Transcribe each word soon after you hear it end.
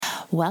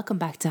Welcome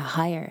back to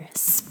Higher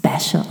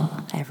Special,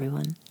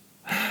 everyone.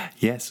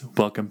 Yes,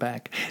 welcome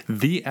back.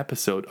 The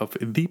episode of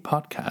the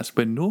podcast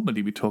where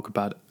normally we talk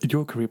about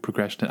your career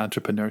progression and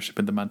entrepreneurship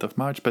in the month of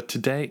March, but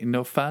today,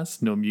 no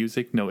fuss, no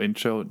music, no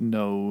intro,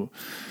 no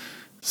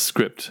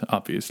script,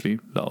 obviously,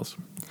 lols.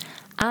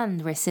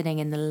 And we're sitting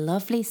in the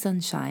lovely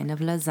sunshine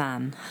of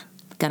Lausanne.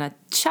 Gonna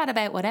chat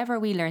about whatever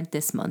we learned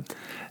this month.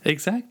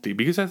 Exactly,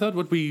 because I thought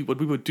what we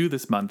would do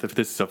this month, if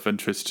this is of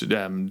interest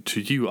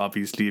to you,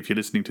 obviously, if you're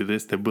listening to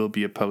this, there will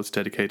be a post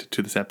dedicated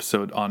to this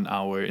episode on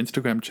our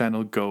Instagram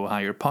channel, Go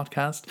Higher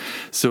Podcast.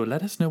 So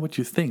let us know what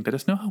you think. Let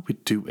us know how we're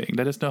doing.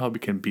 Let us know how we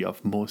can be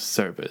of more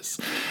service.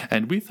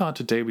 And we thought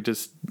today we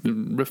just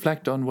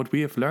reflect on what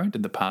we have learned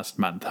in the past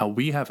month, how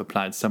we have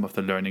applied some of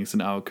the learnings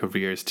in our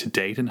careers to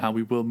date, and how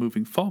we will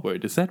moving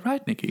forward. Is that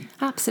right, Nikki?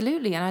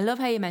 Absolutely. And I love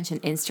how you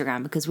mentioned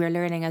Instagram, because we're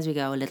learning as we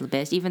go a little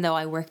bit, even though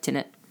I worked in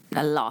it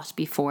a lot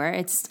before.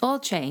 It's all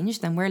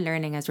changed and we're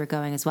learning as we're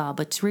going as well,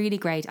 but it's really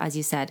great, as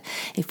you said,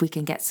 if we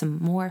can get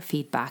some more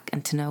feedback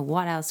and to know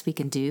what else we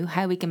can do,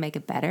 how we can make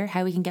it better,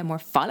 how we can get more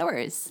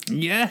followers.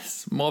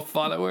 Yes, more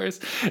followers.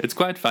 It's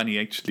quite funny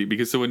actually,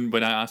 because so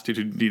when I asked you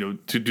to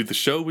do the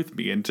show with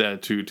me and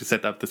to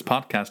set up this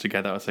podcast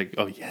together, I was like,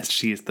 oh yes,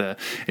 she is the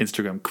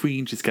Instagram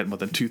queen, she's got more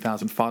than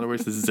 2,000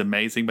 followers, this is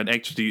amazing. But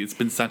actually it's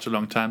been such a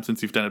long time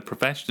since you've done it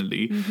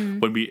professionally.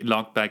 When we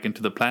logged back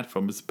into the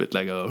platform, it's a bit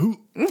like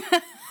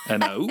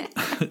and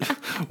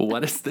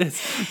what is this?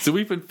 So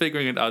we've been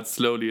figuring it out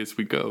slowly as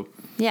we go.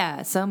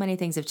 Yeah, so many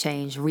things have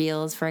changed.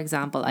 Reels, for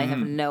example, I have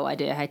no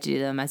idea how to do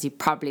them, as you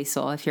probably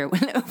saw if you're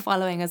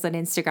following us on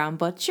Instagram.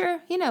 But sure,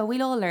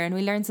 we'll all learn.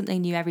 We learn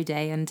something new every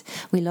day, and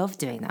we love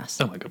doing that.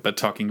 Oh my God, but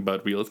talking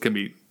about Reels, can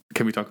we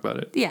talk about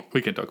it? Yeah.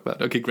 We can talk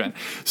about it. Okay, great.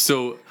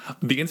 So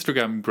the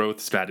Instagram growth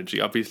strategy,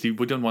 obviously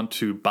we don't want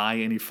to buy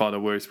any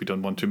followers. We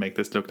don't want to make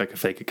this look like a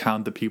fake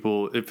account. The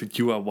people, if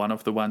you are one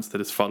of the ones that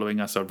is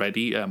following us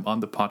already on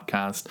the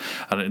podcast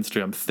and on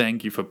Instagram,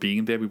 thank you for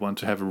being there. We want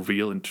to have a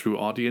real and true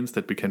audience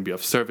that we can be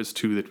of service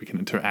to, that we can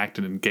interact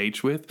and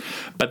engage with.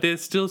 But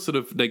there's still sort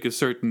of like a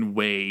certain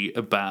way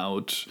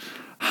about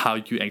how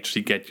you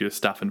actually get your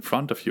stuff in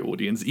front of your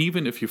audience.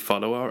 Even if you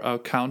follow our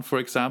account, for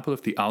example,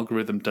 if the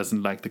algorithm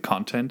doesn't like the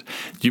content,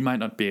 you might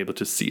not be able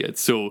to see it.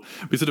 So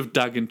we sort of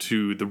dug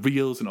into the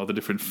reels and all the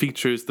different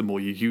features. The more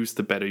you use,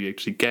 the better you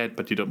actually get,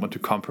 but you don't want to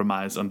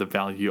compromise on the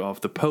value of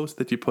the post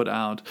that you put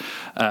out.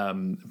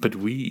 But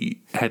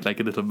we had like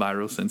a little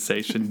viral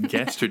sensation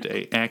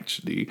yesterday,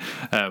 actually,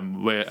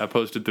 where we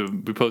posted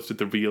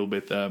the reel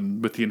with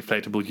the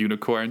inflatable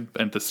unicorn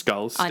and the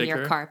skull sticker. On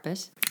your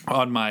carpet.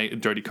 On my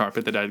dirty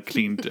carpet that I had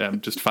cleaned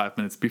just 5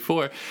 minutes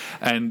before.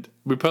 And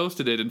we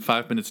posted it, and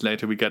 5 minutes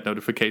later we got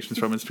notifications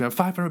from Instagram.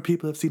 500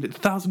 people have seen it,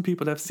 1,000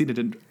 people have seen it,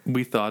 and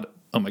we thought,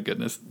 oh my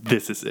goodness,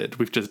 this is it.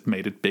 We've just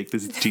made it big.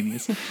 This is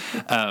genius.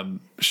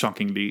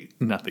 Shockingly,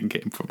 nothing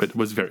came from it. It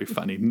was very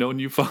funny. No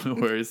new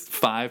followers,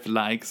 5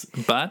 likes,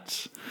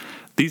 but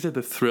these are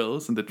the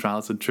thrills and the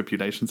trials and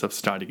tribulations of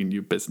starting a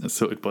new business.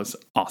 So it was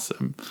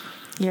awesome.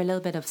 You're a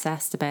little bit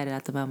obsessed about it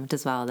at the moment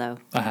as well, though.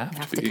 I have You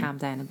have to to calm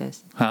down a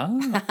bit. Huh?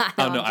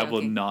 Oh, no, I will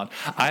joking. not.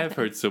 I have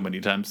heard so many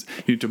times,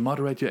 you need to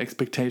moderate your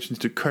expectations,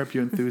 to curb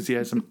your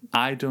enthusiasm.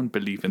 I don't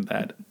believe in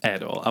that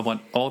at all. I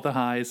want all the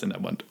highs and I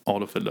want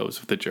all of the lows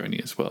of the journey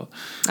as well.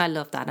 I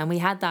love that. And we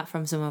had that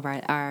from some of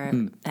our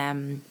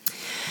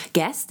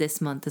guests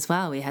this month as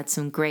well. We had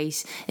some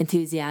great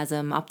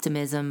enthusiasm,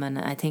 optimism, and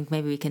I think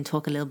maybe we can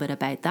talk a little bit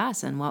about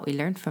that and what we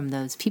learned from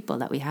those people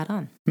that we had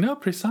on. No,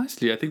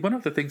 precisely. I think one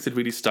of the things that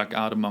really stuck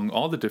out among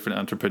all the different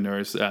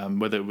entrepreneurs,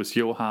 whether it was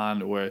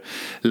Johan or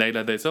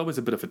Leila, there's always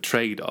a bit of a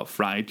trade-off,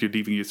 right? You're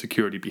leaving your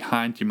security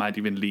behind. You might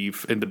even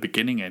leave, in the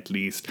beginning at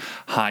least,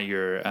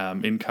 higher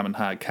income and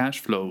higher cash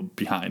flow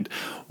behind.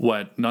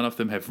 What none of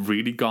them have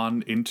really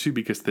gone into,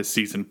 because they're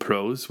seasoned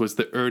pros, was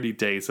the early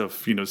days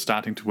of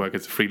starting to work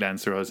as a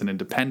freelancer or as an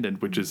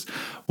independent, which is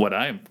what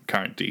I'm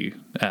currently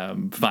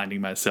finding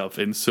myself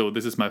in. So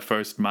this is my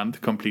first month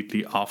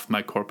completely off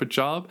my corporate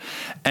job,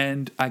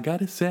 and I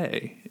gotta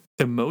say,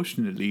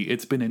 emotionally,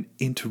 it's been an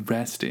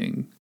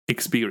interesting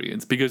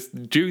experience, because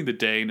during the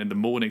day and in the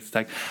mornings it's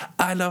like,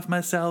 I love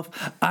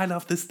myself, I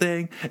love this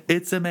thing,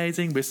 it's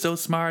amazing, we're so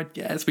smart,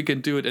 yes, we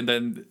can do it. And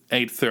then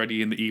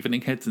 8:30 in the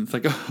evening hits and it's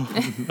like,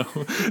 oh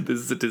no, this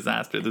is a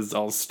disaster, this is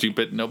all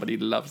stupid, nobody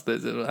loves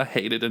this, I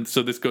hate it. And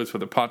so this goes for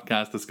the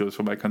podcast, this goes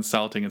for my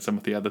consulting and some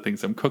of the other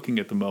things I'm cooking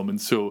at the moment.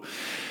 So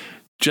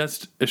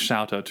just a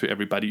shout out to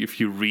everybody. If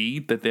you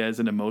read that there's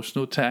an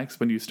emotional tax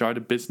when you start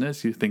a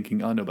business, you're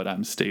thinking, oh no, but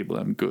I'm stable,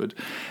 I'm good.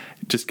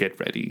 Just get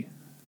ready.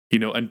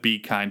 And be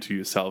kind to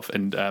yourself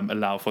and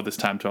allow for this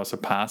time to also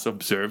pass.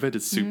 Observe it.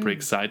 It's super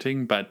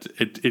exciting, but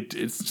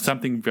it's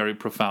something very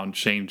profound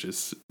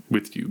changes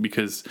with you,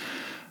 because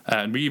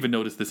and we even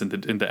noticed this in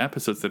the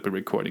episodes that we're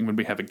recording. When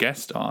we have a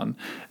guest on,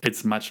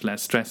 it's much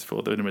less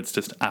stressful than when it's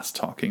just us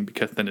talking,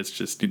 because then it's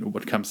just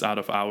what comes out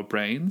of our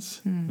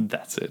brains.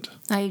 That's it.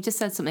 You just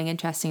said something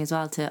interesting as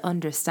well, to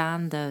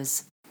understand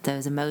those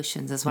those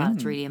emotions as well.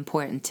 It's really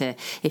important to,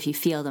 if you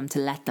feel them, to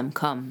let them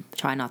come.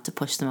 Try not to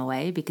push them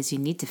away, because you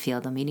need to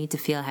feel them. You need to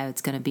feel how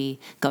it's going to be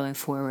going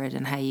forward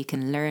and how you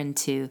can learn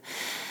to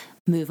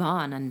move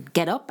on and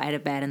get up out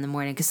of bed in the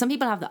morning. Because some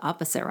people have the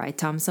opposite, right,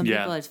 Tom? Some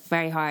people, it's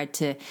very hard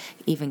to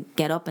even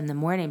get up in the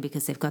morning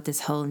because they've got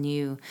this whole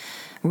new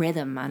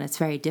rhythm, and it's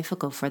very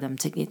difficult for them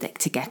to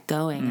get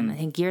going. And I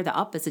think you're the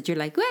opposite. You're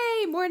like,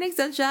 way, morning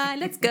sunshine,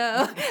 let's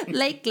go.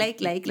 lake,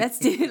 let's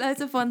do loads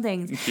of fun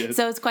things. Yes.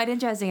 So it's quite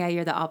interesting how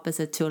you're the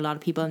opposite to a lot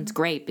of people, and it's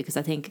great, because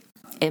I think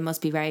it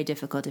must be very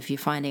difficult if you're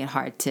finding it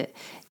hard to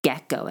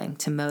get going,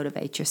 to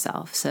motivate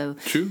yourself. So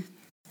true.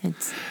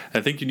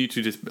 I think you need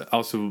to just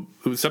also,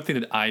 something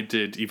that I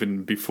did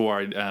even before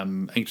I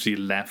actually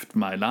left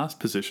my last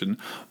position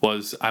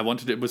was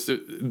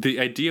the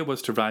idea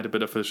was to write a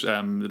bit of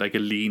a like a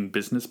lean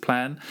business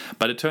plan,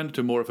 but it turned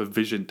into more of a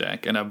vision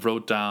deck, and I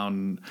wrote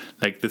down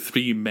like the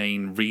 3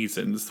 main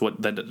reasons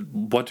what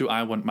do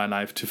I want my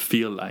life to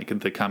feel like in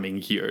the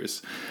coming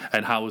years,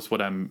 and how is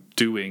what I'm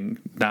doing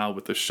now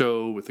with the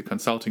show, with the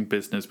consulting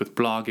business, with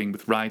blogging,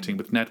 with writing,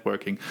 with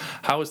networking,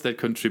 how is that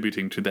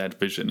contributing to that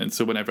vision? And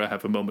so whenever I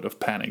have a moment of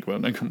panic where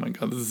I'm like, oh my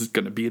god, this is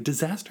going to be a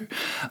disaster,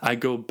 I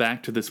go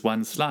back to this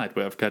one slide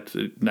where I've got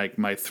like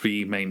my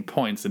 3 main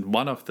points, and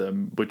one of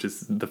them, which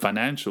is the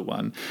financial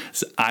one,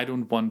 is I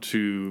don't want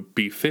to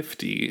be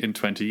 50 in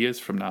 20 years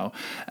from now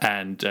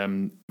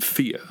and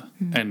fear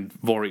and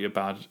worry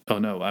about, oh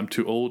no, I'm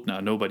too old now,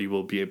 nobody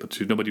will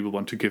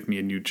want to give me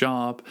a new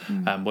job,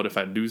 what if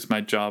I lose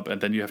my job? And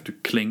then you have to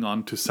cling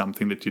on to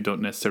something that you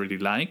don't necessarily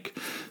like.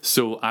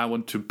 So I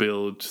want to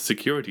build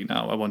security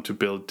now. I want to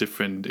build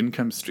different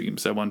income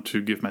streams. I want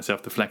to give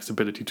myself the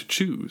flexibility to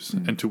choose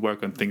and to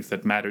work on things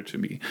that matter to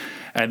me.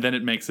 And then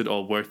it makes it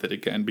all worth it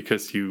again,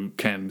 because you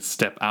can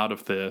step out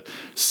of the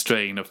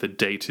strain of the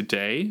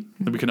day-to-day.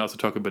 We can also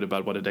talk a bit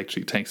about what it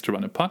actually takes to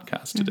run a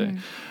podcast today.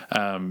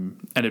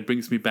 And it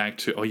brings me back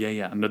to,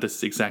 no, this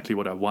is exactly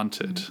what I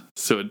wanted.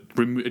 So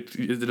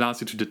it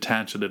allows you to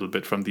detach a little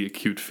bit from the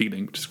acute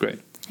feeling, which is great.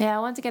 Yeah,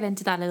 I want to get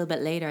into that a little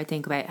bit later. I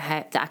think about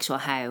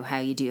how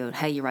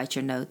you write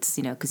your notes,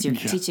 because you're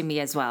teaching me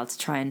as well to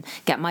try and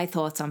get my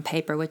thoughts on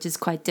paper, which is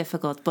quite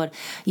difficult. But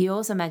you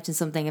also mentioned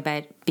something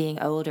about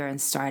being older and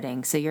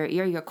starting. So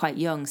you're quite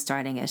young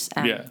starting it,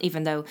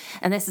 even though,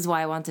 and this is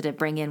why I wanted to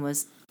bring in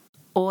was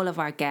all of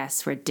our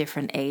guests were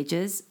different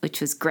ages,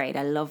 which was great.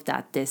 I love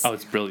that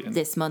it's brilliant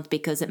this month,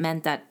 because it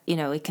meant that,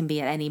 it can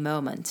be at any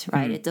moment,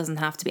 right? It doesn't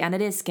have to be, and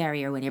it is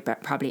scarier when you're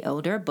probably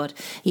older, but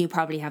you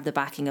probably have the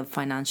backing of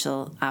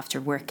financial after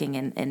working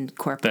in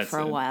corporate for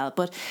a while,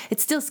 but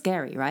it's still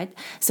scary, right?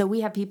 So we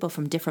have people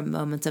from different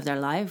moments of their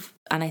life,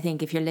 and I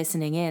think if you're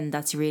listening in,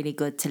 that's really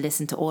good to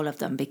listen to all of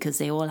them, because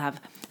they all have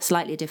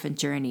slightly different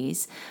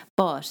journeys,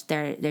 but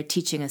they're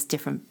teaching us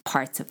different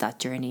parts of that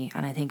journey.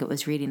 And I think it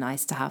was really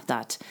nice to have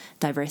that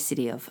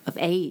diversity of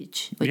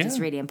age, which is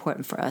really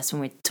important for us.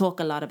 When we talk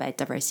a lot about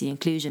diversity and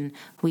inclusion,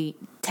 we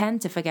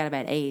tend to forget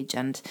about age,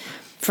 and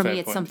for me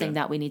it's something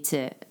that we need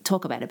to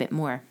talk about a bit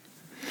more.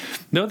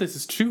 No, this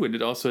is true, and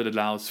it also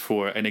allows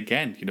for, and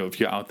again, if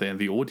you're out there in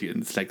the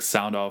audience, like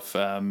sound off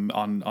on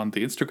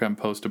the Instagram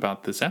post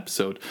about this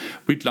episode.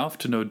 We'd love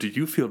to know, do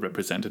you feel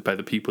represented by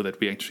the people that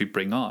we actually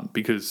bring on?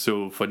 Because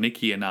so for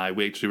Nikki and I,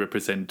 we actually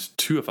represent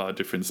 2 of our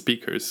different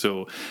speakers.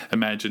 So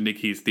imagine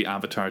Nikki's the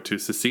avatar to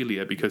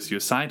Cecilia, because you're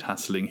side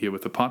hustling here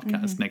with the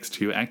podcast next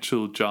to your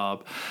actual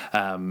job,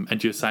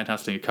 and you're side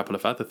hustling a couple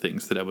of other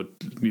things that I would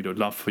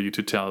love for you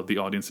to tell the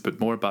audience a bit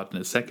more about in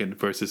a second.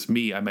 Versus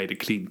me, I made a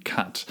clean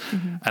cut.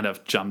 And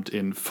I've jumped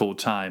in full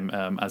time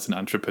as an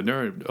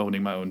entrepreneur,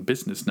 owning my own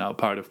business now,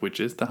 part of which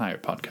is the Hire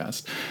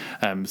podcast.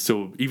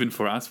 So even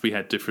for us, we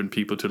had different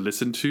people to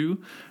listen to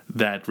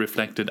that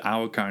reflected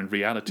our current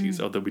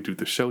realities, although we do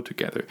the show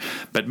together.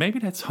 But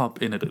maybe let's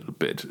hop in a little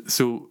bit.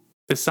 So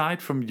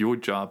aside from your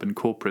job in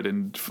corporate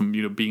and from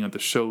being on the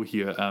show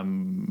here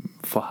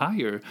for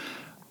Hire,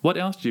 what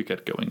else do you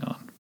get going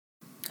on?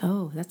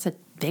 Oh, that's a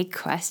big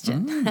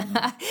question.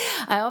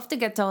 I often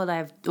get told I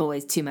have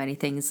always too many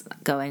things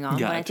going on,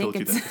 but I think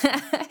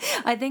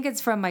I think it's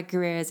from my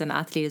career as an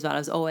athlete as well. I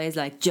was always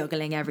like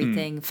juggling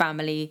everything,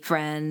 family,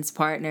 friends,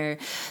 partner,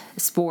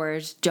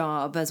 sport,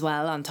 job as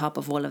well on top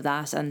of all of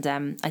that. And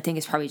I think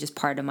it's probably just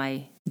part of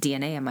my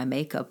DNA and my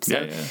makeup.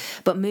 So,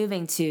 but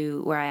moving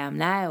to where I am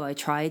now, I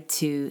tried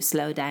to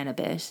slow down a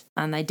bit,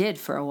 and I did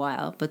for a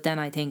while, but then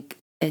I think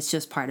it's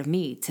just part of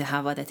me to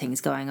have other things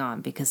going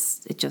on,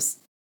 because it just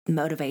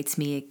motivates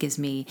me. It gives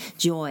me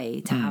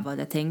joy to have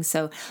other things.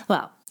 So,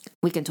 well,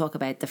 we can talk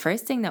about the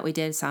first thing that we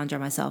did. Sandra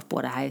and myself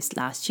bought a house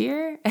last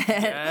year.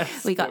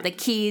 Yes, we got the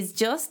keys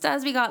just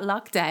as we got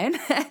locked down.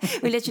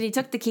 We literally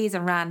took the keys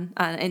and ran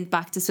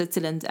back to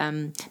Switzerland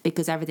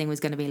because everything was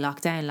going to be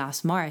locked down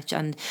last March.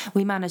 And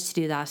we managed to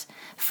do that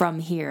from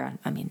here.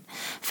 I mean,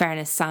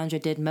 fairness, Sandra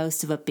did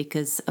most of it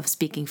because of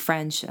speaking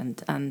French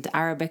and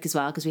Arabic as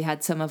well, because we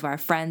had some of our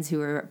friends who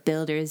were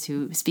builders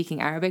who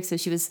speaking Arabic. So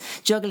she was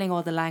juggling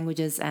all the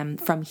languages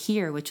from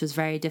here, which was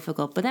very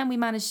difficult. But then we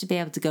managed to be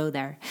able to go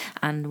there,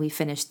 and we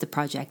finished the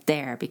project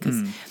there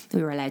because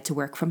we were allowed to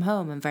work from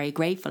home. I'm very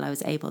grateful I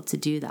was able to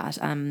do that.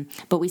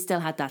 But we still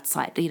had that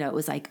side, you know, it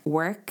was like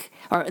work,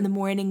 or in the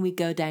morning we'd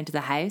go down to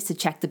the house to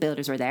check the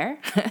builders were there.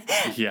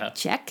 Yeah.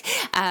 Check.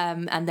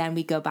 And then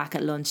we go back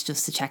at lunch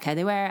just to check how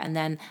they were. And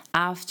then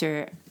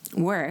after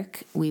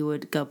work we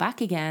would go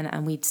back again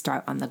and we'd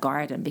start on the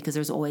garden because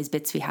there's always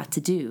bits we had to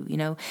do, you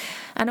know.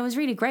 And it was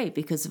really great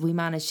because we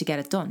managed to get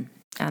it done.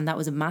 And that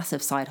was a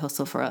massive side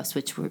hustle for us,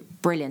 which were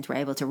brilliant. We're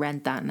able to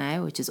rent that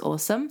now, which is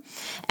awesome.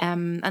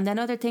 And then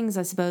other things,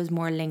 I suppose,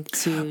 more linked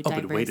to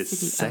diversity. But wait a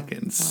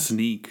second.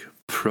 Sneak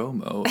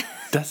promo.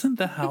 Doesn't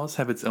the house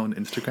have its own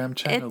Instagram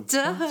channel? It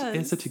does. What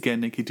is it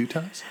again, Nikki? Do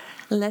tell us.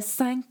 Les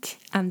 5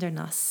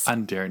 Andernas.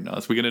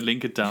 Andernas. We're going to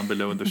link it down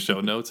below in the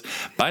show notes.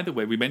 By the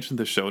way, we mention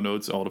the show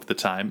notes all of the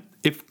time.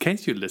 In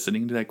case you're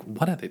listening, you're like,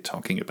 what are they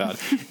talking about?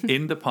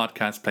 In the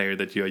podcast player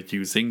that you're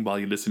using while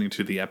you're listening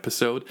to the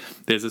episode,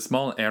 there's a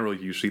small arrow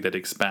usually that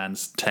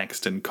expands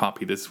text and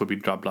copy. This is where we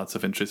drop lots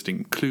of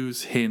interesting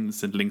clues,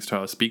 hints, and links to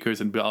our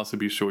speakers. And we'll also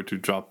be sure to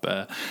drop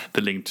the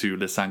link to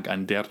Les 5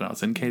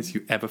 Andernas in case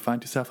you ever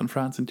find yourself in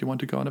France and you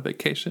want to go on a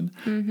vacation.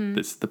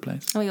 This is the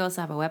place. We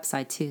also have a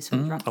website too, so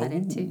we'll drop that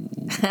in too.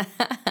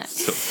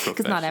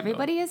 Because not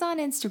everybody is on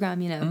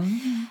Instagram, you know.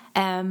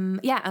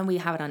 And we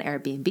have it on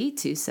Airbnb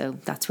too, so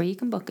that's where you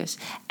can book it.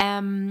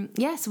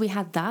 So we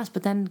had that,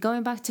 but then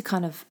going back to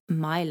kind of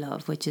my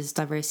love, which is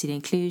diversity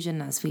and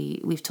inclusion, as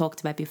we've talked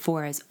about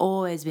before, has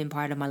always been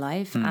part of my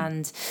life,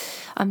 and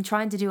I'm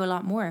trying to do a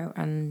lot more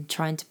and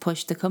trying to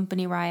push the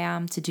company where I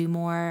am to do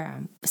more.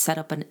 Set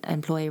up an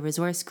employee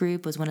resource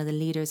group, was one of the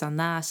leaders on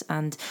that,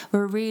 and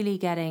we're really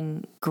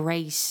getting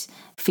great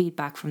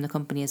feedback from the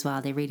company as well.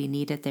 They really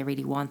need it. They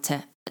really want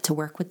to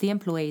work with the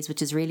employees,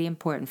 which is really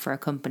important for a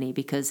company,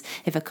 because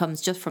if it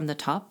comes just from the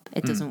top,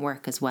 it doesn't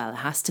work as well. It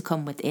has to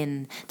come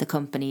within the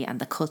company, and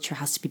the culture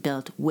has to be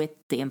built with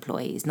the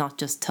employees, not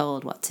just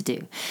told what to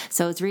do.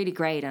 So it's really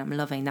great. I'm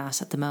loving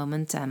that at the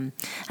moment. And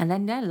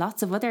then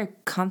lots of other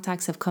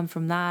contacts have come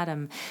from that.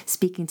 I'm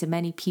speaking to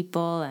many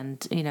people,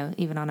 and you know,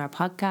 even on our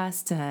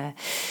podcast,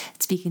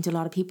 speaking to a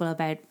lot of people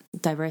about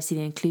diversity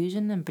and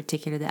inclusion, in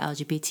particular the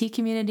LGBT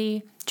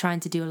community, trying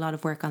to do a lot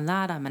of work on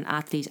that. I'm an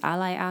athlete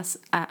ally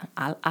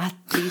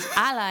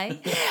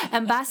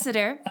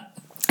ambassador.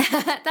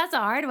 That's a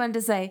hard one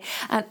to say.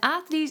 An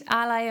athlete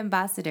ally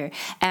ambassador,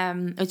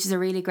 which is a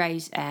really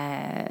great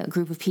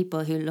group of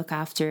people who look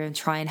after and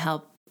try and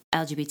help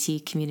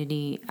LGBT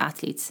community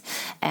athletes.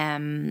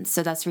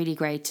 So that's really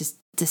great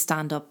to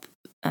stand up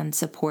and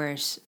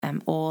support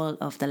all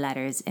of the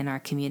letters in our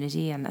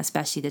community, and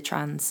especially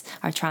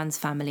our trans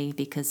family,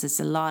 because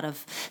there's a lot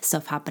of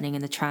stuff happening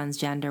in the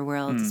transgender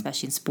world,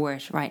 especially in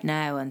sport right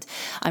now. And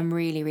I'm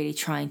really, really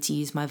trying to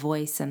use my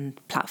voice and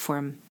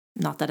platform.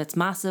 Not that it's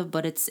massive,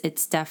 but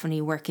it's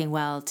definitely working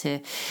well to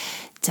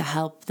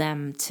help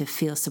them to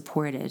feel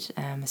supported,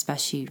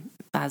 especially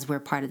as we're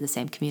part of the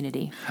same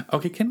community.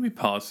 Okay, can we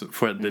pause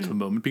for a little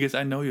moment? Because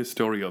I know your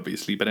story,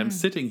 obviously, but I'm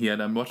sitting here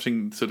and I'm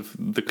watching sort of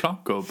the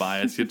clock go by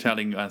as you're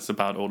telling us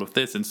about all of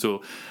this. And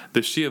so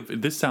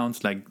this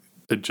sounds like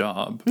a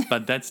job,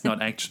 but that's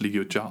not actually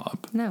your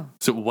job. No.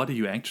 So what do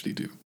you actually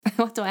do?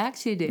 What do I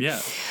actually do? Yeah.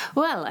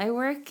 Well, I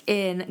work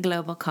in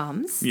global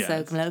comms. Yes.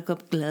 So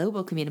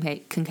global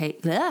communication.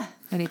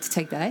 I need to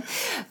take that out.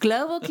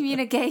 Global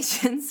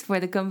communications for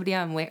the company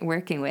I'm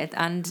working with,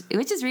 and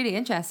which is really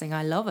interesting.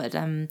 I love it.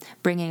 I'm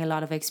bringing a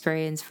lot of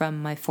experience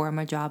from my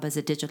former job as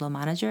a digital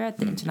manager at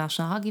the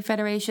International Hockey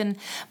Federation,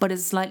 but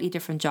it's a slightly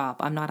different job.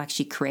 I'm not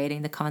actually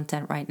creating the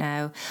content right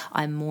now.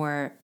 I'm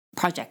more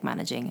project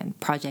managing and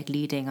project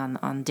leading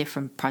on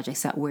different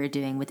projects that we're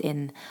doing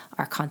within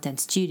our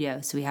content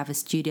studio. So we have a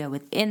studio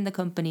within the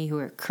company who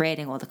are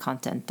creating all the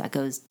content that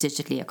goes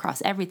digitally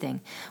across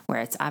everything,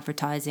 where it's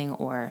advertising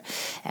or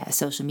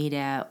social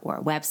media or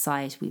a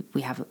website.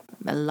 We have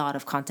a lot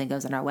of content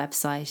goes on our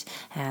website,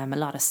 a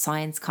lot of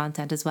science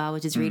content as well,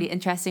 which is really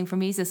interesting for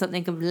me. So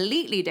something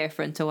completely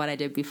different to what I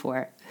did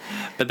before.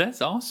 But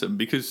that's awesome,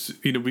 because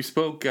we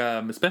spoke,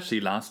 especially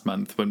last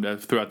month, when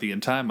throughout the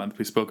entire month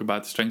we spoke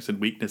about strengths and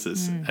weaknesses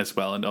as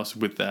well, and also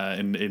with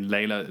in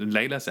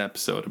Layla's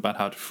episode about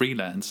how to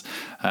freelance,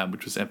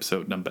 which was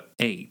episode number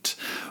 8.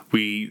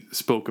 We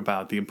spoke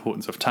about the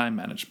importance of time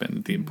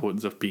management, the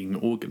importance of being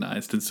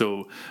organized, and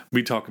so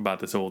we talk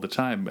about this all the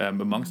time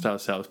amongst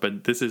ourselves.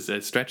 But this is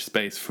a stretch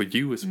space for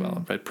you as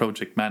well, right?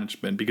 Project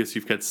management, because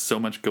you've got so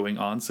much going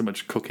on, so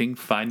much cooking,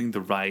 finding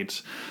the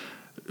right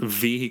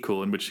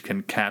vehicle in which you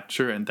can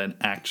capture and then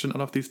action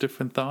all of these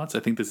different thoughts.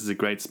 I think this is a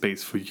great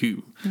space for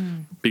you,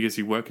 because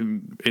you work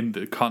in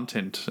the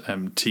content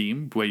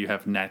team where you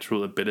have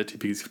natural ability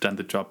because you've done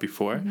the job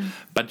before,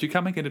 but you're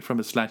coming at it from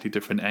a slightly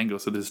different angle,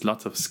 so there's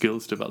lots of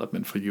skills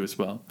development for you as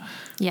well.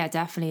 Yeah,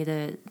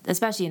 definitely.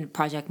 Especially in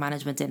project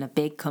management in a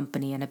big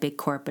company and a big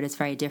corporate, it's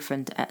very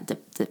different.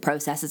 The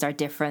processes are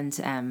different.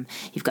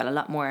 You've got a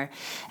lot more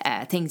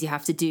things you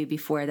have to do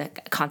before the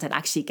content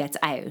actually gets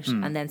out,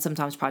 and then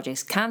sometimes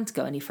projects can't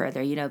go any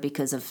further, you know,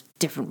 because of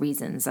different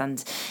reasons.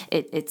 And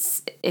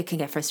it can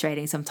get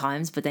frustrating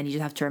sometimes, but then you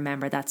just have to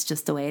remember that's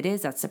just the way it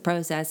is. That's the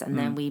process. And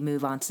then we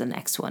move on to the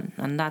next one.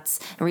 And that's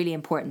really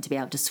important to be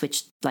able to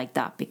switch like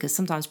that, because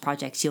sometimes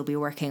projects you'll be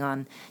working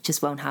on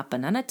just won't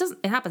happen. And it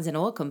happens in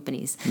all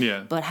companies.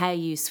 Yeah. But how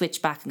you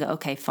switch back and go,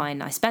 okay,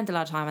 fine, I spent a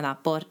lot of time on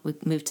that, but we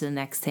move to the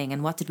next thing.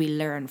 And what did we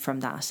learn from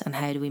that? And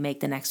how do we make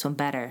the next one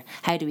better?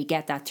 How do we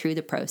get that through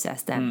the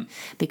process then?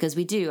 Because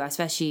we do,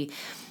 especially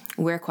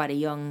we're quite a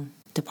young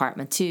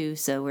department too,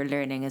 so we're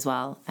learning as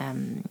well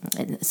in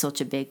such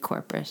a big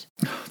corporate.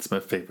 It's my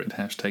favorite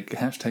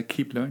hashtag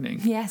keep learning.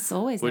 Yes,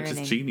 always which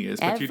learning. Is genius.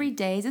 Every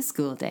day is a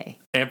school day.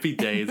 Every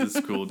day is a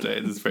school day.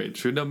 This is very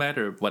true, no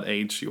matter what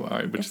age you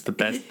are, which is the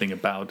best thing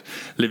about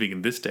living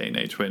in this day and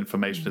age where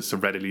information is so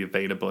readily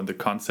available, and the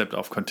concept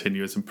of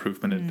continuous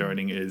improvement and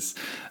learning is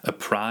a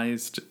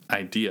prized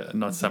idea,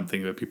 not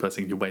something where people are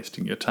saying you're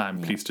wasting your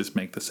time, please just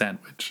make the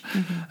sandwich.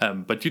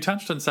 But you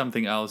touched on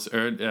something else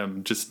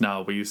just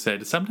now, where you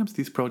said sometimes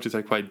these projects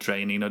are quite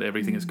draining, not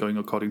everything is going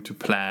according to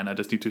plan, I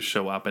just need to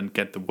show up and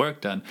get the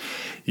work done.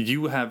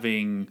 You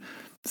having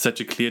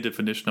such a clear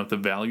definition of the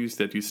values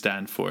that you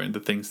stand for and the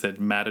things that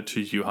matter to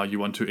you, how you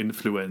want to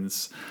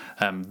influence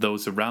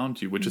those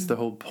around you, which is the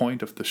whole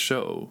point of the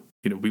show.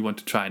 You know, we want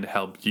to try and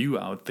help you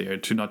out there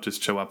to not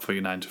just show up for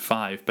your 9 to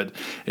 5, but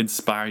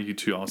inspire you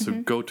to also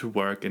go to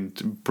work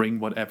and bring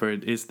whatever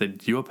it is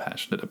that you're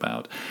passionate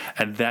about.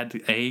 And that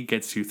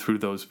gets you through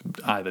those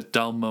either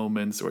dull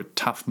moments or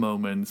tough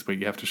moments where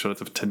you have to show lots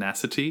of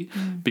tenacity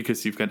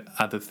because you've got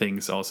other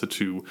things also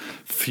to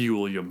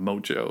fuel your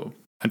mojo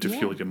and to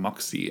fuel your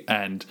moxie.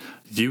 And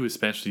you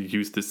especially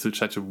use this to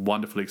such a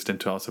wonderful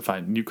extent to also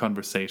find new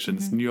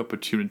conversations, new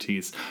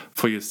opportunities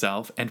for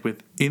yourself and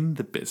within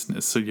the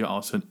business. So you're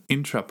also an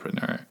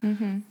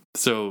intrapreneur.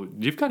 So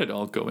you've got it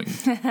all going.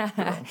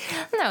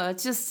 No,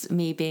 it's just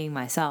me being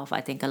myself,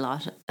 I think, a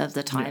lot of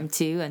the time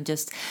too. And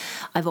just,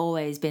 I've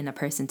always been a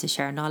person to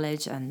share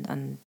knowledge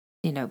and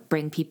you know,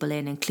 bring people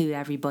in, include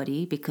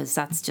everybody, because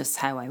that's just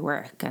how I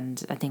work.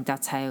 And I think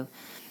that's how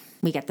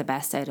we get the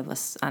best out of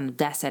us and the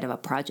best out of a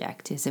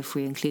project is if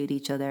we include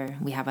each other.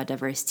 We have a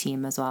diverse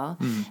team as well.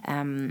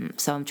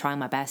 So I'm trying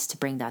my best to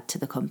bring that to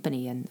the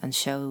company and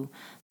show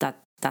that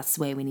that's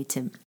the way we need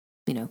to,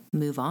 you know,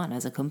 move on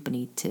as a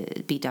company, to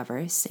be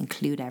diverse,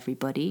 include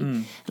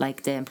everybody,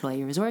 like the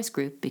employee resource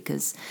group,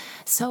 because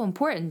it's so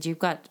important. You've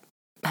got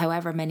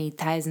however many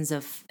thousands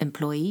of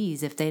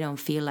employees, if they don't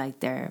feel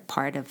like they're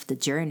part of the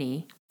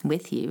journey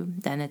with you,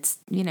 then it's,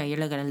 you know, you're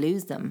going to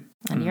lose them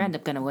and you end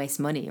up going to waste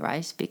money,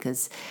 right?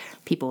 Because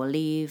people will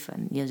leave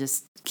and you'll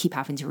just keep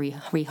having to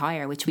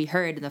rehire, which we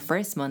heard in the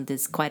first month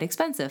is quite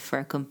expensive for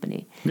a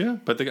company. Yeah,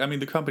 but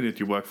the company that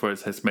you work for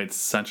has made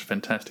such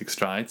fantastic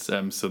strides.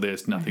 So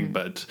there's nothing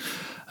but,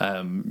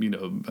 you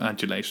know,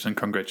 adulation and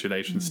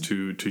congratulations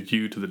to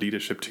you, to the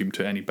leadership team,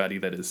 to anybody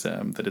that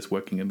is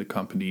working in the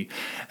company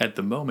at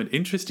the moment.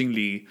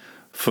 Interestingly,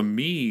 for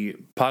me,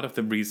 part of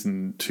the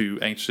reason to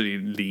actually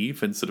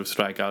leave and sort of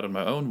strike out on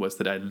my own was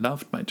that I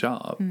loved my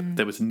job.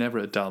 There was never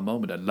a dull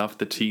moment. I loved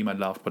the team. I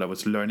loved what I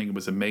was learning. It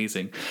was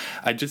amazing.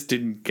 I just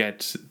didn't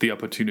get the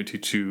opportunity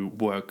to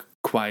work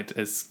quite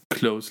as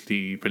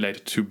closely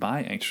related to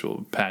my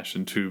actual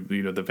passion, to,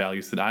 you know, the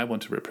values that I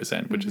want to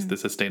represent, which is the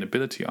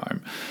sustainability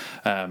arm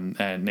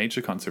and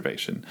nature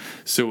conservation.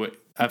 So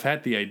I've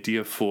had the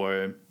idea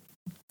for,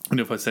 you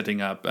know, for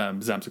setting up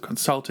Zamzo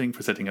Consulting,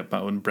 for setting up my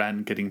own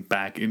brand, getting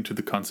back into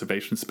the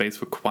conservation space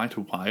for quite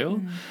a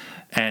while.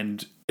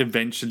 And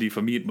eventually,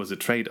 for me, it was a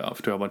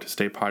trade-off. Do I want to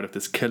stay part of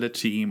this killer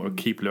team or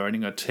keep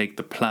learning, or take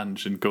the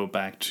plunge and go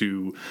back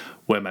to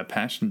where my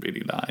passion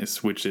really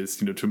lies, which is,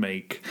 you know, to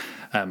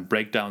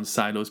break down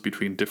silos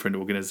between different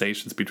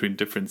organizations, between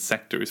different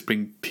sectors,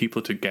 bring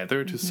people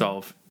together to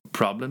solve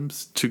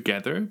problems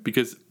together.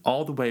 Because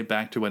all the way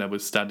back to when I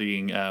was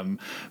studying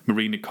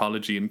marine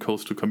ecology and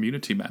coastal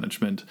community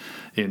management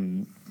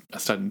I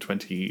started in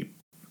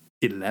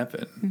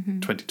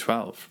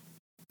 2012.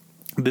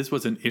 This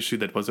was an issue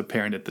that was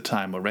apparent at the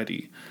time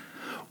already,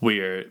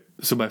 where,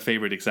 so my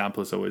favorite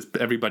example is always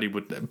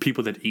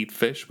people that eat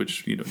fish,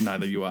 which, you know,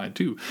 neither you or I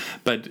do,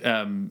 but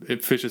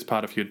if fish is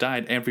part of your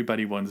diet,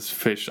 everybody wants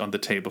fish on the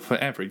table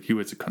forever. You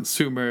as a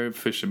consumer,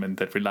 fishermen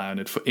that rely on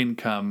it for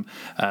income,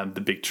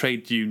 the big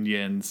trade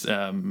unions,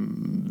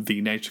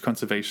 the nature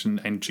conservation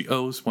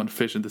NGOs want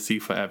fish in the sea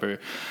forever,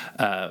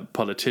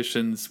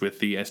 politicians with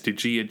the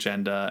SDG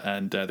agenda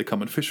and the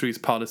common fisheries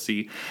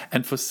policy,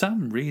 and for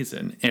some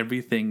reason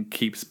everything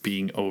keeps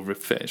being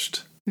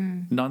overfished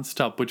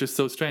non-stop, which is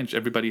so strange.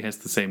 Everybody has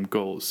the same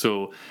goal.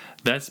 So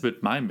that's a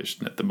bit my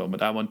mission at the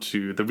moment.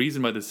 The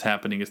reason why this is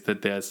happening is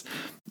that there's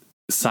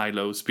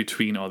silos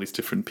between all these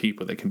different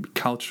people. They can be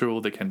cultural,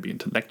 they can be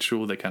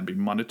intellectual, they can be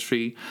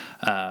monetary,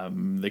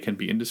 they can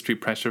be industry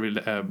pressure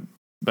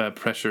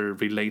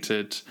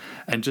related,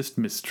 and just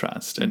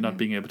mistrust and not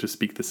being able to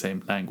speak the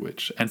same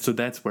language. And so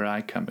that's where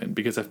I come in,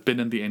 because I've been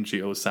in the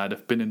NGO side,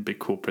 I've been in big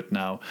corporate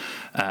now.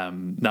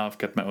 Now I've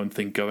got my own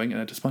thing going, and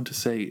I just want to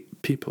say,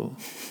 people,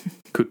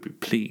 could we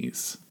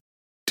please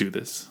do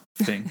this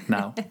thing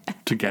now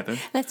together.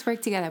 Let's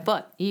work together.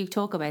 But you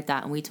talk about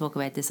that, and we talk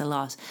about this a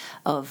lot,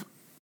 of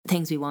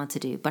things we want to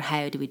do, but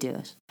how do we do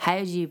it? How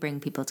do you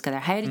bring people together?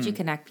 How did you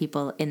connect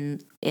people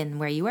in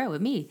where you were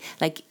with me?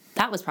 Like,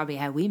 that was probably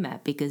how we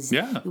met, because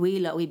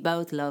we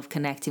both love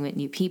connecting with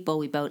new people.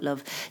 We both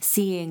love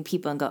seeing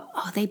people and go,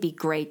 oh, they'd be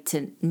great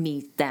to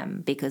meet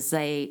them, because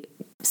they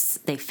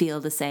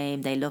feel the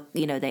same. They look,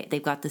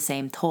 they've got the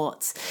same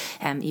thoughts.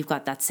 You've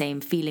got that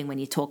same feeling when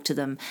you talk to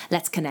them.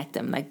 Let's connect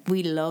them. Like,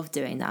 we love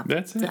doing that.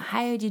 That's it. So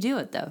how did you do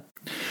it, though?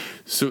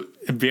 So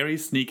very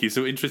sneaky,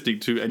 so interesting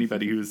to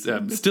anybody who's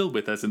still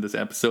with us in this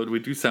episode. We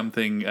do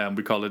something,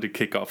 we call it a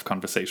kickoff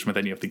conversation with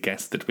any of the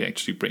guests that we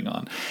actually bring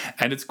on.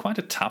 And it's quite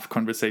a tough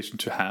conversation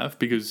to have,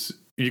 because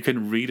you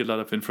can read a lot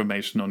of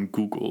information on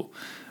Google,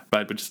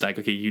 right? But just like,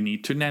 okay, you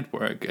need to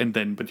network. And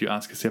then, but you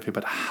ask yourself,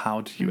 but how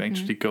do you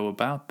actually go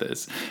about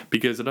this?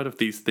 Because a lot of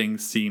these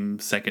things seem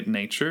second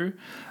nature,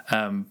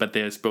 but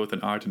there's both an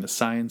art and a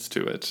science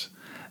to it,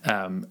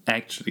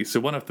 actually.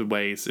 So one of the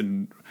ways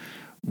in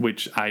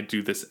which I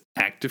do this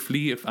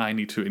actively, if I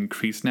need to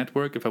increase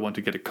network, if I want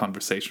to get a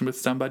conversation with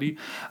somebody,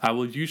 I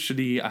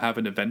have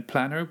an event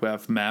planner where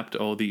I've mapped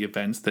all the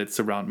events that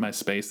surround my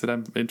space that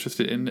I'm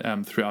interested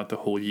in throughout the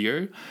whole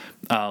year.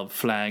 I'll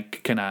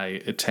flag, can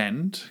I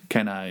attend?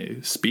 Can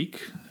I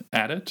speak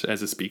at it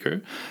as a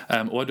speaker?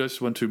 Or do I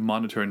just want to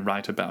monitor and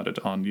write about it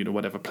on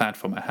whatever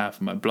platform I have,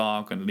 on my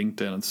blog, on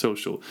LinkedIn, on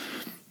social?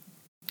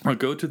 I'll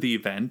go to the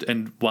event,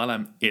 and while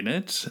I'm in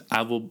it,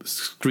 I will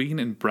screen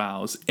and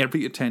browse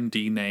every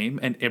attendee name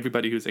and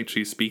everybody who's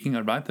actually speaking. I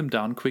write them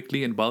down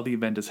quickly, and while the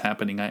event is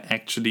happening, I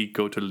actually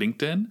go to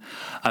LinkedIn.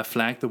 I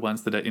flag the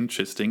ones that are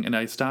interesting, and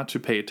I start to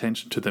pay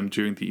attention to them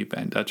during the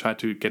event. I try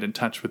to get in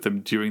touch with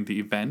them during the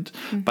event,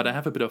 but I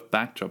have a bit of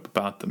backdrop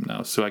about them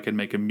now, so I can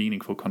make a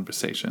meaningful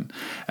conversation.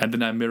 And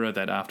then I mirror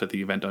that after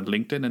the event on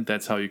LinkedIn, and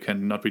that's how you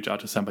can not reach out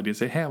to somebody and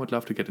say, hey, I would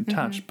love to get in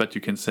touch, but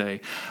you can say,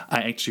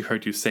 I actually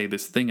heard you say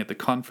this thing at the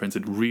conference.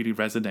 It really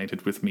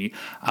resonated with me.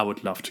 I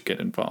would love to get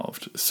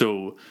involved.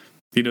 So,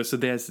 so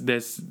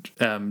there's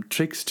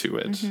tricks to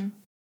it,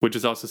 which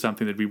is also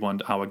something that we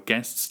want our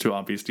guests to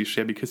obviously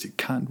share, because you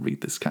can't read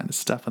this kind of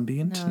stuff on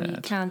the internet. No,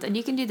 you can't. And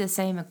you can do the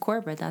same at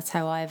corporate. That's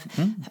how I've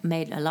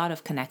made a lot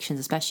of connections,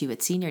 especially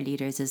with senior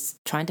leaders, is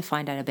trying to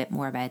find out a bit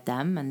more about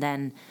them and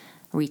then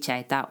reach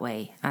out that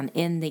way. And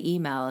in the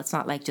email, it's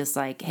not like just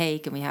like, hey,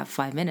 can we have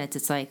 5 minutes?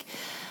 It's like,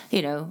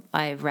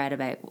 I've read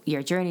about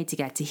your journey to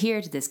get to here,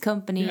 to this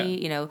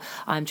company,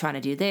 I'm trying to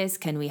do this.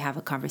 Can we have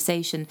a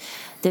conversation?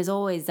 There's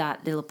always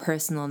that little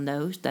personal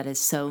note that is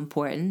so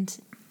important.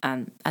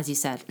 And as you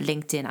said,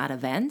 LinkedIn at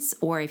events,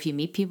 or if you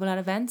meet people at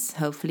events,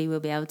 hopefully we'll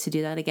be able to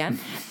do that again.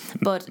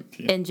 But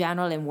in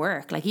general, in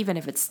work, like even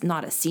if it's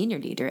not a senior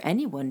leader,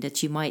 anyone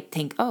that you might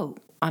think, oh,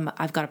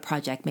 I've got a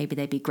project, maybe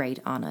they'd be great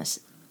on it.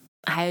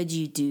 How do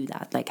you do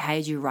that? Like, how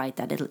do you write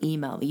that little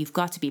email? You've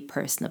got to be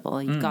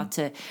personable. You've got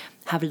to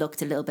have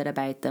looked a little bit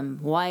about them.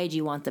 Why do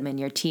you want them in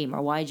your team,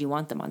 or why do you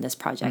want them on this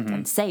project?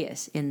 And say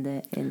it in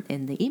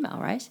the email,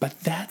 right? But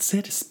that's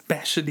it,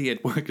 especially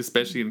at work,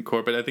 especially in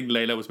corporate. I think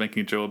Layla was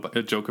making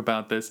a joke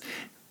about this.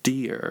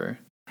 Dear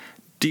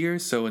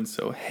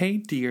so-and-so, hey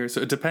dear. So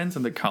it depends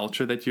on the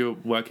culture that you're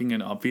working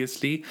in,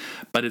 obviously,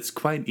 but it's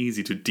quite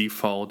easy to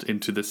default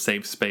into the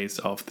safe space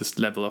of this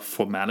level of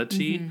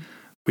formality,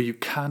 where you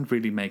can't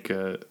really make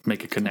a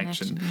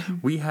connection.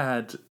 We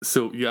had,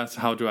 so you asked,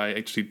 how do I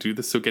actually do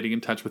this? So getting in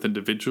touch with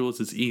individuals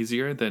is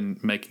easier than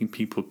making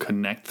people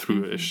connect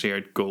through a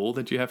shared goal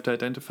that you have to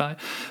identify.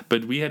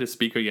 But we had a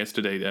speaker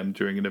yesterday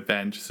during an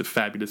event. She's a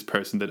fabulous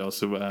person that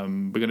also,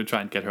 we're going to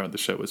try and get her on the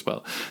show as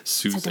well.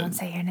 Susan. So don't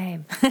say her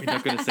name. We're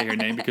not going to say her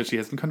name because she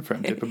hasn't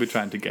confirmed it, but we're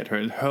trying to get her.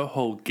 And her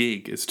whole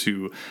gig is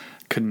to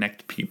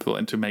connect people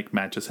and to make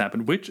matches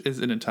happen, which is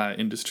an entire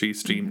industry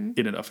stream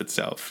in and of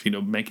itself.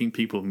 Making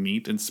people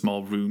meet in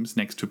small rooms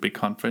next to big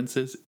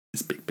conferences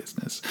is big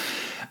business.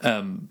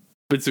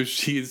 But so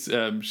she's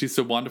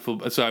so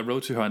wonderful. So I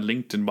wrote to her on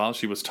LinkedIn while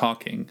she was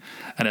talking,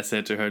 and I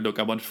said to her, look,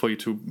 I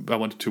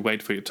wanted to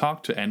wait for your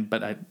talk to end,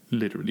 but I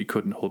literally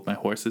couldn't hold my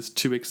horses.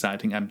 Too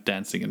exciting. I'm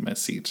dancing in my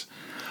seat.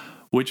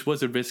 Which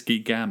was a risky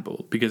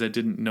gamble, because I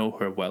didn't know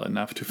her well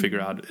enough to figure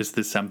out, is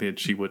this something that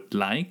she would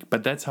like?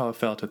 But that's how I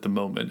felt at the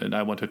moment, and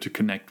I wanted to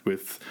connect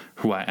with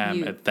who I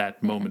am at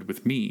that moment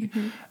with me.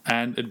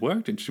 And it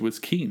worked, and she was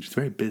keen. She's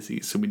very busy,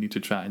 so we need to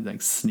try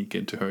and sneak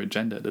into her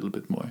agenda a little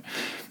bit more.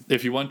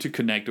 If you want to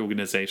connect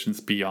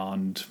organizations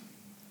beyond...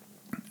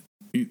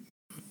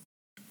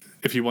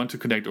 If you want to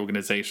connect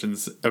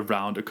organizations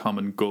around a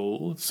common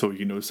goal, so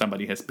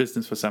somebody has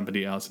business for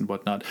somebody else and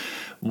whatnot,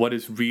 what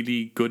is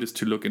really good is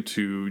to look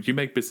into, you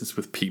make business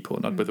with people,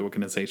 not with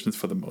organizations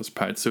for the most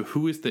part. So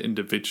who is the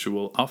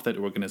individual of that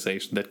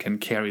organization that can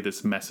carry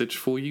this message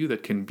for you,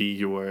 that can be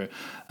your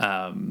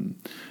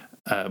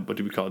what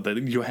do we call it?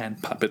 Your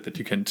hand puppet that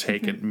you can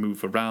take and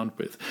move around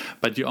with.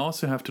 But you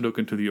also have to look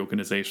into the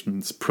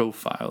organization's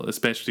profile,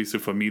 especially. So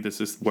for me,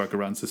 this is work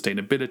around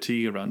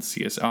sustainability, around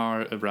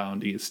CSR,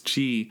 around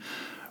ESG,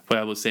 where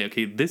I will say,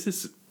 okay, this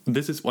is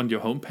this is on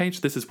your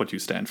homepage, this is what you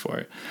stand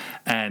for.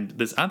 And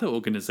this other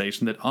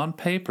organization that on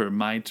paper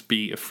might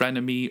be a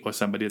frenemy or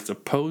somebody that's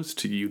opposed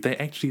to you, they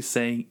actually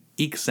say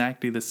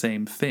exactly the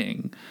same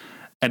thing.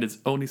 And it's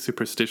only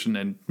superstition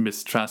and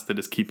mistrust that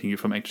is keeping you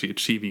from actually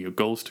achieving your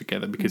goals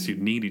together, because you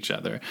need each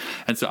other.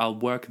 And so I'll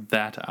work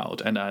that out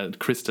and I'll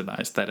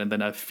crystallize that, and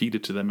then I'll feed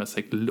it to them. I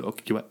say,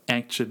 look, you are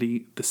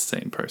actually the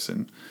same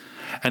person.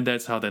 And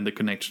that's how then the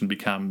connection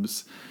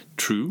becomes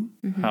true,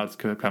 how it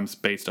becomes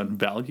based on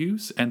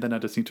values. And then I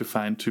just need to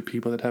find two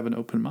people that have an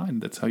open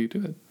mind. That's how you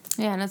do it.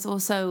 Yeah, and it's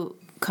also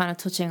kind of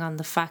touching on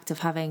the fact of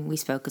having, we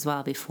spoke as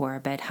well before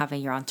about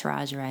having your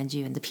entourage around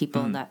you and the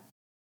people that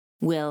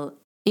will,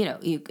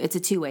 it's a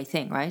two-way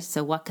thing, right?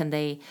 So what can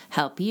they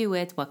help you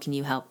with? What can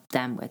you help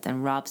them with?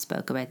 And Rob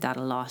spoke about that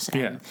a lot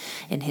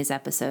in his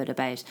episode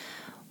about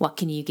what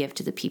can you give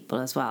to the people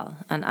as well.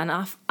 And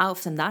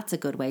often that's a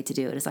good way to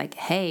do it. It's like,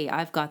 hey,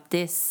 I've got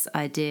this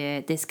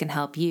idea, this can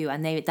help you.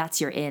 And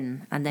that's your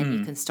in. And then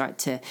you can start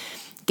to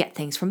get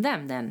things from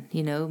them then.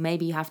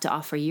 Maybe you have to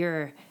offer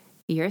your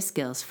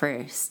skills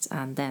first,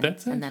 and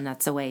then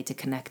that's a way to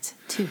connect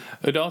too.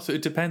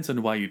 It depends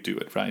on why you do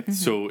it, right?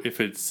 So if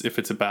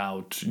it's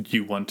about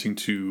you wanting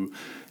to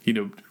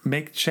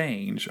make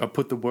change or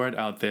put the word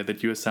out there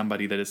that you're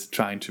somebody that is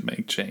trying to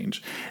make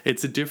change,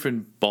 it's a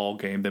different ball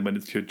game than when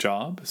it's your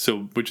job.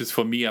 So which is,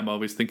 for me, I'm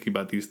always thinking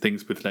about these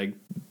things with like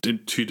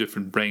two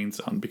different brains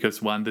on, because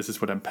one, this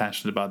is what I'm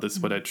passionate about, this is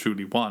what I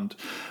truly want,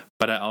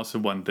 but I also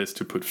want this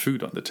to put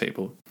food on the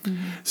table.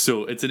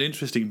 So it's an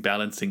interesting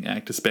balancing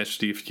act,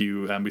 especially if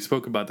you, we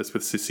spoke about this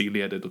with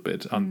Cecilia a little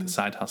bit on the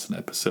Side Hustle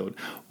episode.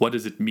 What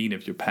does it mean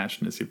if your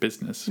passion is your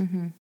business?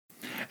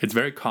 It's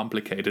very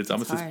complicated. It's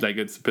almost like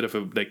it's a bit of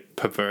a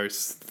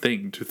perverse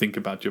thing to think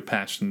about your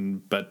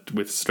passion, but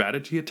with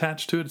strategy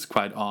attached to it, it's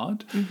quite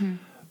odd.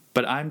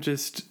 But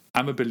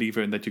I'm a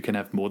believer in that you can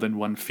have more than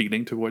one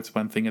feeling towards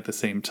one thing at the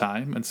same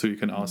time, and so you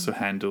can also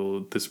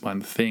handle this one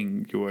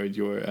thing,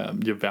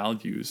 your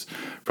values,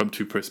 from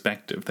two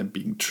perspectives, than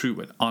being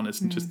true and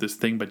honest and just this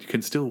thing. But you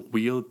can still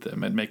wield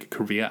them and make a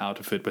career out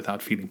of it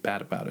without feeling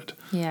bad about it.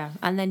 Yeah,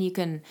 and then you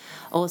can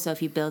also,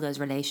 if you build those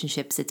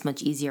relationships, it's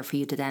much easier for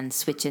you to then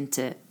switch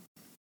into,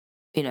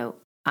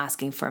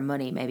 asking for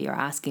money maybe, or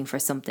asking for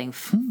something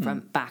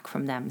back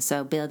from them.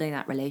 So building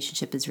that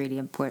relationship is really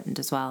important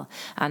as well.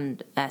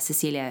 And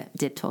Cecilia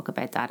did talk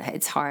about that.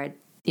 It's hard,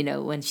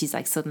 when she's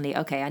like, suddenly,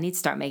 okay, I need to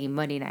start making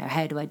money now.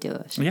 How do I do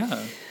it?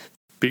 Yeah,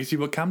 because you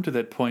will come to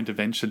that point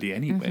eventually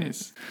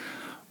anyways.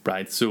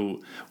 Right.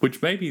 So,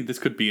 which maybe this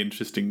could be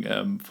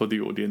interesting for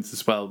the audience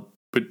as well,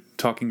 but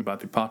talking about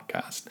the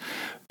podcast,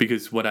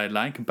 because what I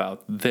like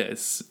about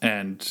this,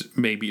 and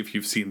maybe if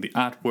you've seen the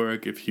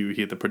artwork, if you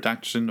hear the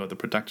production or the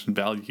production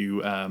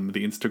value,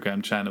 the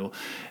Instagram channel,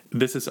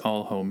 this is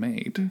all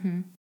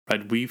homemade.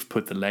 Right, we've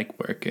put the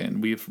legwork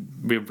in.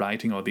 We're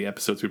writing all the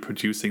episodes. We're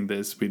producing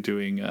this. We're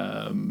doing.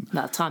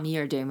 Well, Tom,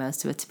 you're doing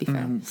most of it, to be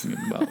fair.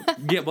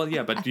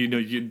 But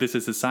this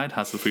is a side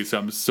hustle for you. So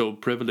I'm so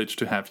privileged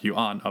to have you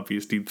on.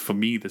 Obviously, for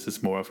me, this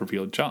is more of a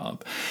real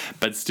job,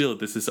 but still,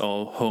 this is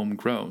all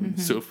homegrown.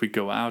 So if we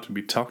go out and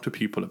we talk to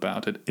people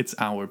about it, it's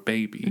our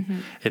baby.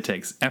 It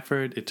takes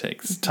effort. It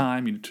takes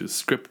time. You need to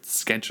script,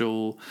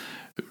 schedule,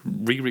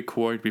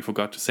 re-record. We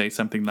forgot to say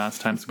something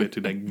last time, so we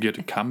had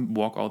to come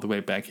walk all the way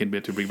back in. We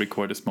had to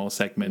re-record a small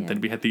segment.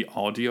 Then we had the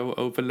audio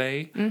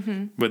overlay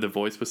where the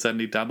voice was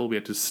suddenly double. We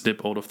had to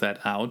snip all of that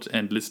out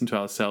and listen to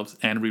ourselves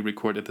and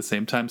re-record at the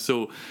same time.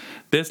 So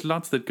there's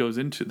lots that goes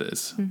into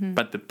this,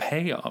 but the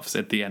payoffs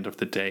at the end of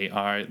the day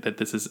are that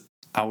this is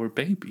our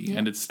baby,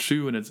 and it's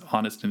true and it's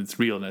honest and it's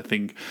real. And I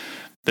think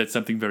that's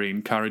something very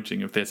encouraging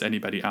if there's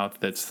anybody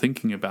out that's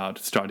thinking about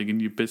starting a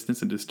new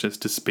business and is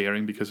just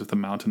despairing because of the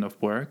mountain of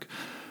work.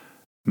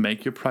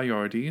 Make your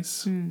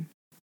priorities,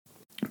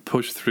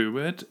 push through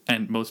it,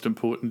 and most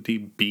importantly,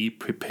 be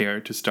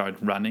prepared to start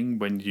running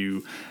when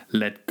you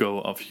let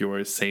go of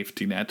your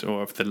safety net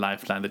or of the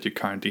lifeline that you're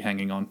currently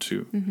hanging on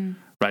to.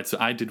 Right, so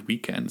I did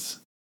weekends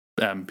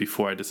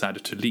before I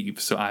decided to leave.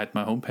 So I had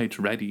my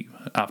homepage ready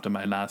after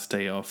my last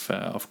day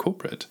of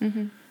corporate.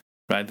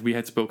 Right, we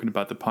had spoken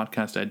about the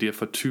podcast idea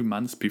for 2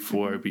 months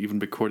before we even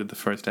recorded the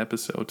first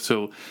episode.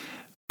 So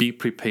be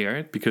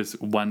prepared, because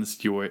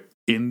once you're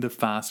in the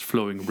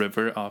fast-flowing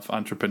river of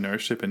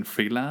entrepreneurship and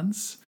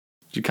freelance,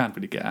 you can't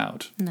really get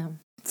out. No.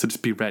 So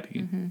just be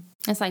ready.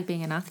 It's like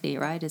being an athlete,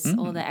 right? It's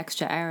all the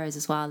extra hours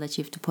as well that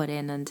you have to put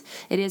in, and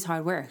it is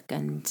hard work,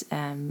 and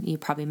you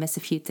probably miss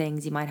a few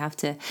things. You might have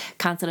to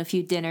cancel a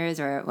few dinners,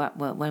 or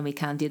when we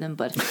can do them,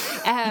 but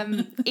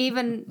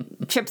even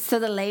trips to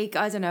the lake.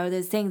 I don't know,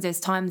 there's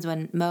times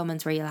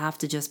moments where you'll have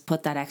to just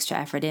put that extra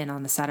effort in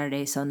on a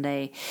Saturday,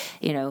 Sunday,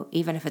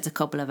 even if it's a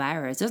couple of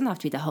hours. It doesn't have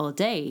to be the whole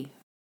day.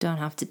 Don't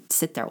have to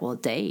sit there all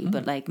day,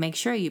 but make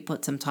sure you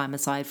put some time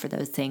aside for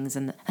those things.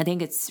 And I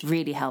think it's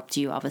really helped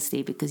you,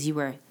 obviously, because you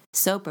were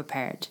so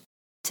prepared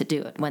to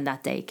do it when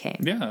that day came.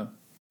 Yeah,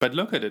 but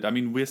look at it. I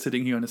mean, we're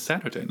sitting here on a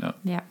Saturday now.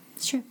 Yeah,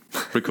 it's true.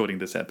 Recording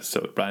this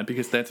episode, right?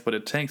 Because that's what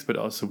it takes, but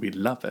also we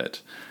love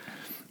it.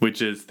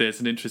 which is there's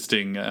an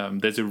interesting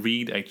there's a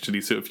read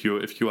actually. So if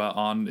you are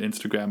on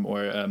Instagram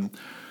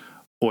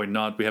or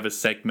not, we have a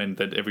segment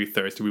that every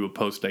Thursday we will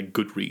post like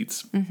good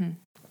reads.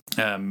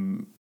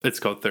 It's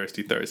called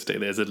Thirsty Thursday.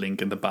 There's a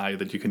link in the bio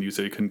that you can use,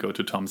 or you can go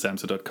to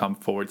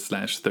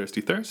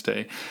tomzamsa.com/Thirsty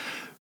Thursday.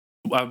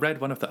 I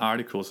read one of the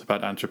articles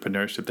about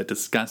entrepreneurship that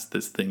discussed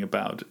this thing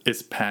about,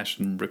 is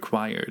passion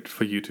required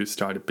for you to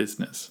start a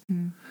business?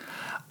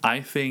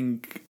 I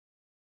think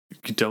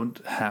you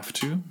don't have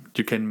to.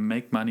 You can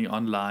make money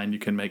online. You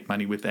can make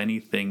money with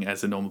anything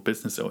as a normal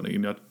business owner. You're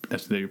not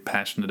necessarily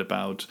passionate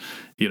about,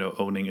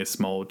 owning a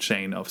small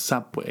chain of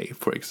Subway,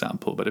 for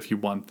example. But if you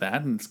want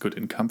that and it's good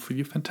income for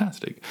you,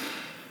 fantastic.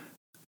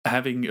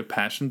 Having a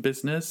passion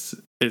business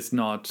is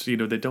not, they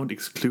don't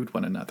exclude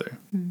one another.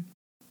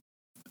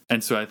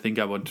 And so I think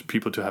I want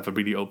people to have a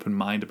really open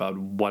mind about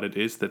what it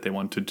is that they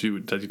want to do,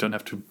 that you don't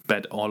have to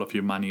bet all of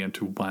your money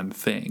into one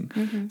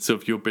thing. So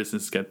if your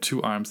business get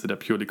two arms that are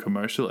purely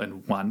commercial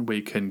and one where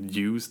you can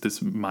use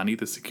this money,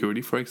 the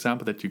security, for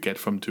example, that you get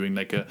from doing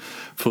like a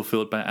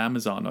Fulfilled by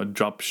Amazon or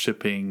drop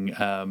shipping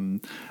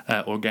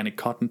organic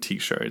cotton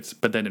t-shirts,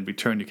 but then in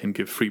return you can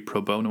give free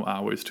pro bono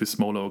hours to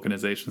smaller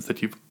organizations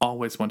that you've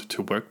always wanted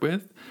to work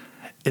with,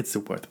 it's a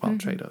worthwhile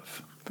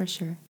trade-off. For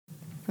sure.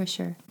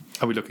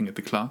 Are we looking at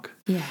the clock?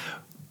 Yeah.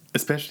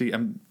 Especially,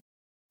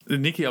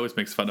 Nikki always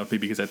makes fun of me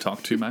because I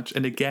talk too much.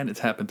 And again,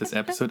 it's happened this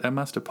episode. I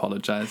must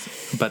apologize.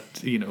 But,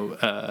 we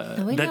that's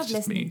love just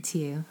listening me. to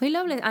you. We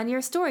love listening. And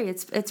your story,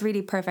 it's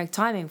really perfect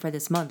timing for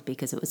this month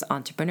because it was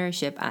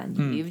entrepreneurship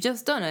and you've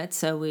just done it.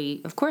 So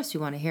we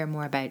want to hear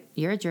more about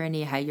your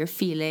journey, how you're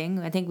feeling.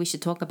 I think we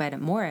should talk about it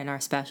more in our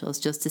specials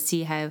just to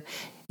see how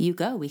you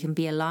go. We can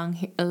be along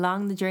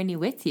the journey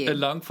with you.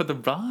 Along for the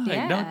ride.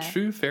 Yeah. No,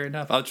 true, fair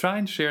enough. I'll try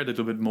and share a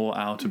little bit more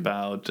out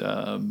about...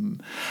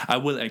 I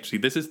will actually.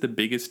 This is the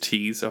biggest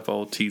tease of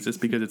all teasers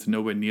because it's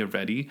nowhere near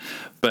ready.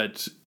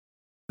 But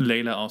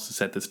Layla also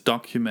said this,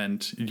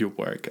 document your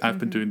work. I've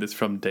been doing this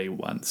from day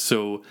one.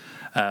 So...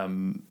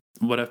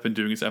 what I've been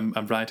doing is I'm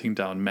writing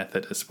down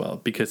method as well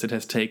because it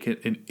has taken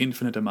an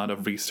infinite amount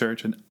of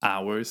research and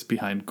hours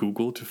behind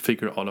Google to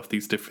figure all of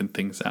these different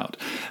things out.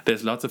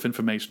 There's lots of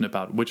information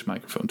about which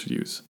microphone to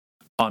use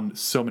on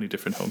so many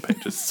different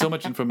homepages. So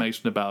much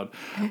information about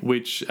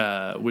which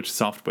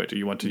software do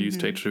you want to use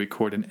to actually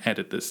record and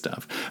edit this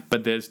stuff.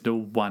 But there's no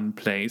one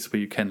place where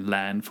you can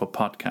land for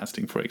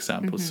podcasting, for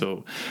example.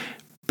 So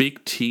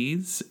big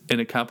tease, in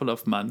a couple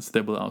of months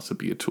there will also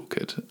be a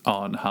toolkit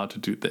on how to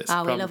do this. We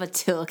love a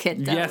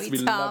toolkit, don't yes, we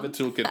Tom? love a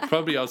toolkit.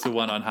 Probably also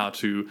one on how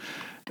to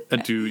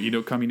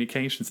do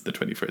communications in the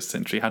 21st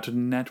century, how to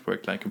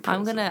network like a pro.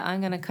 I'm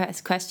gonna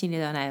question you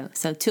though now.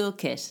 So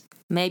toolkit,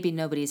 maybe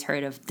nobody's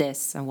heard of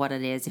this and what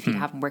it is if you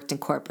haven't worked in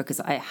corporate, because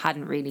I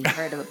hadn't really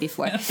heard of it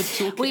before.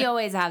 We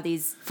always have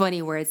these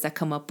funny words that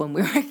come up when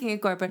we're working in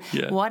corporate.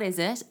 What is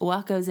it?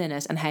 What goes in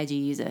it? And how do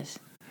you use it?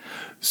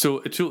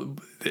 So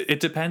it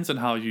depends on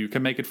how you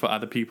can make it for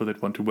other people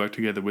that want to work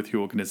together with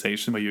your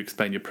organization, where you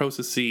explain your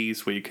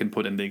processes, where you can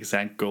put in the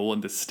exact goal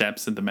and the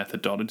steps and the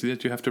methodology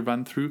that you have to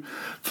run through.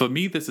 For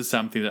me, this is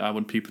something that I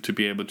want people to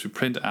be able to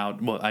print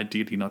out. Well,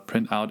 ideally not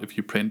print out. If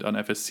you print on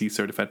FSC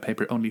certified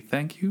paper only,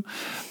 thank you.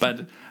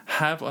 But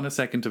have on a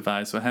second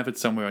device or have it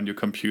somewhere on your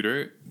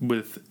computer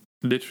with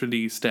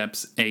literally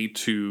steps A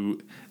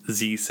to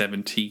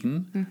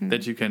Z17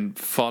 that you can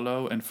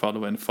follow and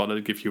follow and follow,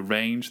 that give you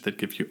range, that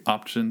give you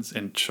options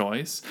and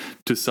choice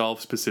to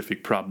solve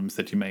specific problems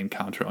that you may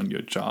encounter on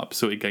your job.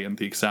 So again,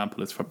 the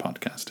example is for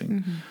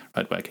podcasting,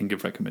 right, where I can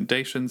give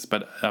recommendations,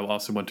 but I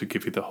also want to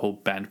give you the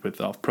whole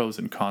bandwidth of pros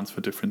and cons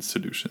for different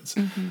solutions.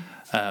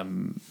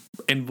 And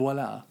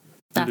voila.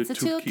 That's a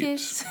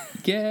toolkit.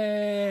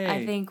 Yay!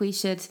 I think we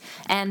should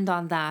end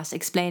on that,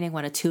 explaining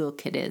what a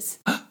toolkit is.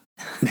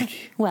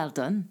 Nikki. Well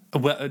done.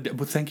 Well,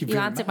 thank you very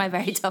much. You answered my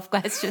very tough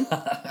question.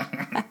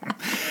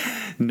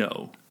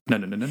 No.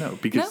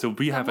 Because so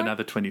we have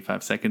another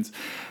 25 seconds.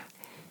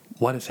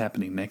 What is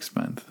happening next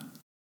month?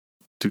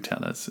 Do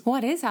tell us.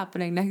 What is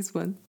happening next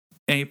month?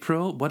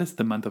 April. What is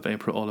the month of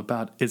April all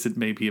about? Is it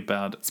maybe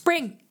about...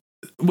 Spring.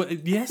 Well,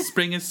 yes,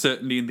 spring is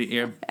certainly in the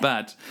air,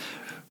 but...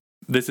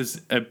 This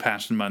is a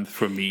passion month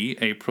for me,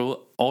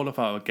 April. All of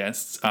our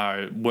guests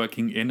are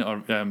working in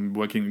or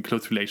working in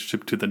close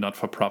relationship to the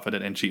not-for-profit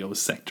and NGO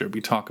sector. We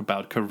talk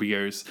about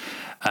careers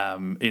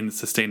in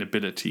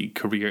sustainability,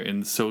 career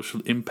in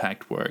social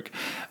impact work,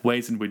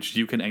 ways in which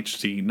you can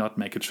actually not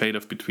make a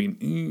trade-off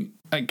between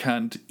I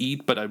can't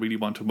eat, but I really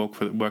want to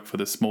work for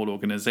the small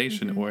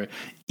organization, or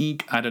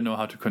I don't know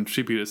how to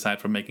contribute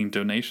aside from making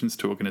donations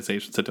to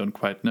organizations I don't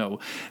quite know.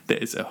 There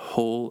is a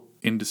whole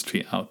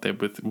industry out there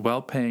with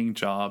well-paying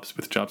jobs,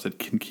 with jobs that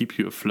can keep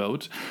you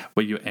afloat,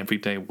 where your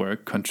everyday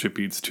work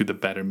contributes to the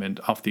betterment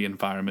of the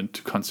environment,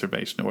 to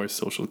conservation or a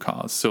social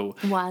cause. So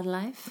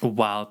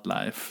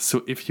wildlife.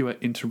 So if you are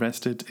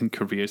interested in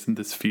careers in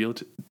this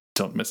field,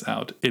 don't miss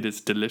out. It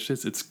is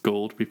delicious. It's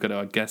gold. We've got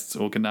our guests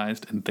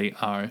organized and they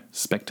are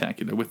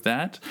spectacular. With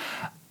that,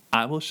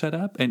 I will shut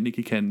up and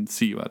Nikki can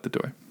see you out the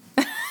door.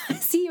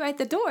 See you out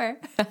the door.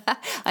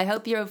 I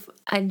hope you've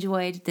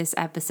enjoyed this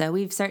episode.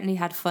 We've certainly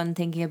had fun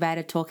thinking about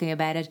it, talking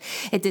about it.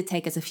 It did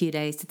take us a few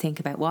days to think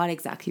about what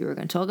exactly we were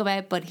going to talk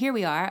about, but here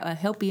we are. I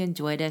hope you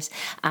enjoyed it,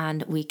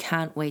 and we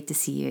can't wait to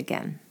see you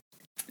again.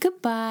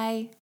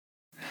 Goodbye.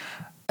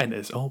 And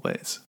as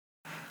always,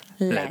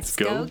 let's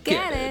go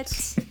get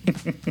it.